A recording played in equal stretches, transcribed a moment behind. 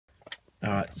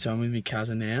Alright, so I'm with my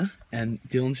cousin now, and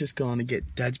Dylan's just gone to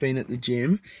get... Dad's been at the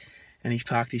gym, and he's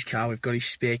parked his car. We've got his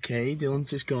spare key.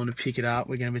 Dylan's just gone to pick it up.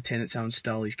 We're going to pretend that someone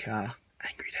stole his car.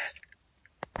 Angry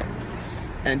Dad.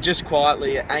 And just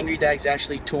quietly, Angry Dad's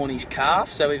actually torn his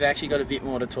calf, so we've actually got a bit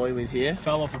more to toy with here.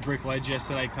 Fell off a brick ledge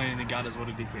yesterday cleaning the gutters. What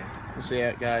a dickhead. We'll see how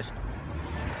it goes.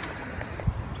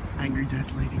 Angry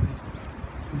Dad's leaving.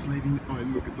 He's leaving. Oh,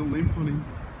 look at the limp on him.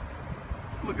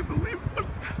 Look at the limp on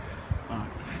him.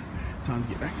 Alright, time to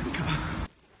get back to the car.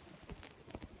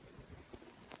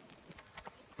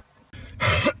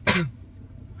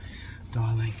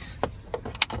 Darling,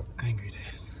 Angry Dad.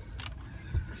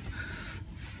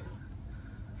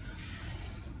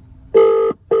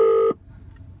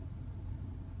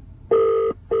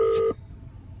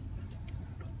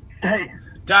 Hey,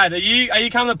 Dad, are you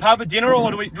coming to the pub for dinner,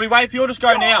 or do we wait for you, or just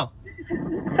go now?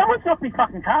 someone's knocked my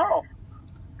fucking car off.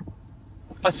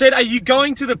 I said, are you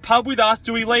going to the pub with us?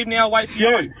 Do we leave now, wait for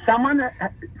you?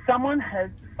 Someone has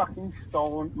fucking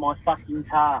stolen my fucking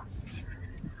car.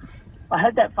 I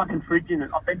had that fucking fridge in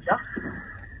it, I bet you.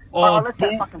 Oh, I left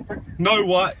that fucking fridge. no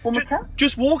what? Well, my car?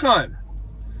 Just walk home.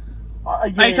 Yeah, Are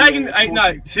you taking... yeah,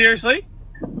 no, seriously?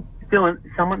 Dylan,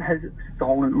 someone has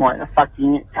stolen my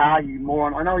fucking car, you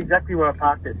moron. I know exactly where I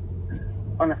parked it.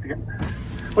 I'm gonna have to go.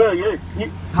 Where are you?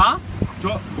 Huh?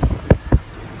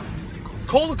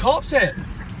 Call the cops out.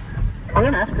 I'm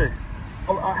gonna have to.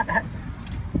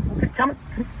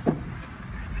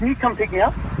 Can you come pick me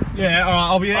up? Yeah,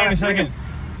 alright, I'll be there in a second.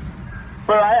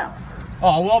 Where are you?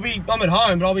 Oh, well, I'm at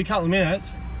home, but I'll be a couple of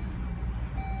minutes.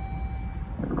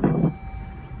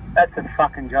 That's a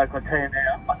fucking joke, I tell you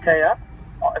now. I tell you,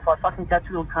 if I fucking catch a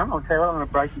little cunt, I'll tell you what, I'm gonna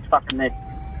break his fucking neck.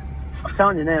 I'm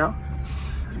telling you now.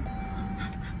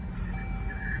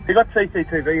 They got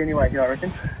CCTV anyway here, I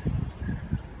reckon.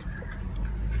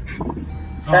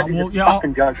 That is a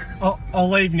fucking joke. I'll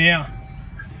leave now.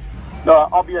 No,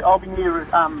 I'll be near. I'll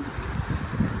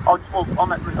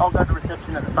go to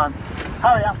reception at the front.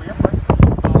 Hurry up, will you, please?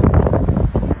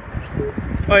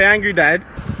 Oh, Angry Dad.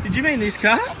 Did you mean this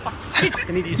car?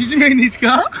 An idiot. Did you mean this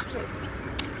car?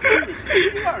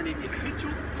 You are an idiot, Mitchell.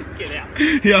 Just get out.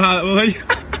 Yeah, well...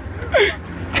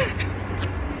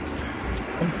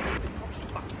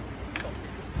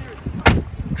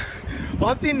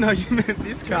 I didn't know you meant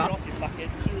this car. Get off, you fuckhead.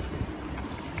 Seriously.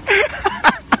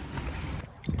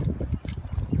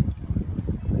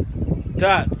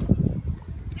 Dad.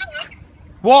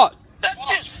 What? That's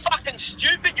just fucking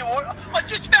stupid, you are. I'm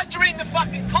just about to ring the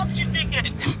fucking cops, you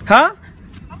dickhead. Huh?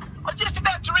 I'm just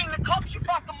about to ring the cops, you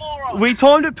fucking moron. We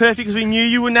timed it perfect because we knew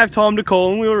you wouldn't have time to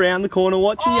call and we were around the corner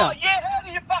watching you. Oh, yeah, how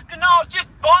do you fucking know? I was just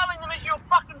dialing them as you were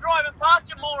fucking driving past,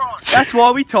 you moron. That's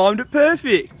why we timed it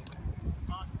perfect.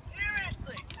 Oh,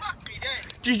 seriously? Fuck me,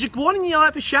 Dad. Did you, why didn't you yell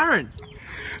out for Sharon?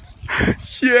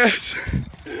 Yes.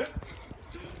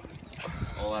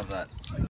 I'll have that.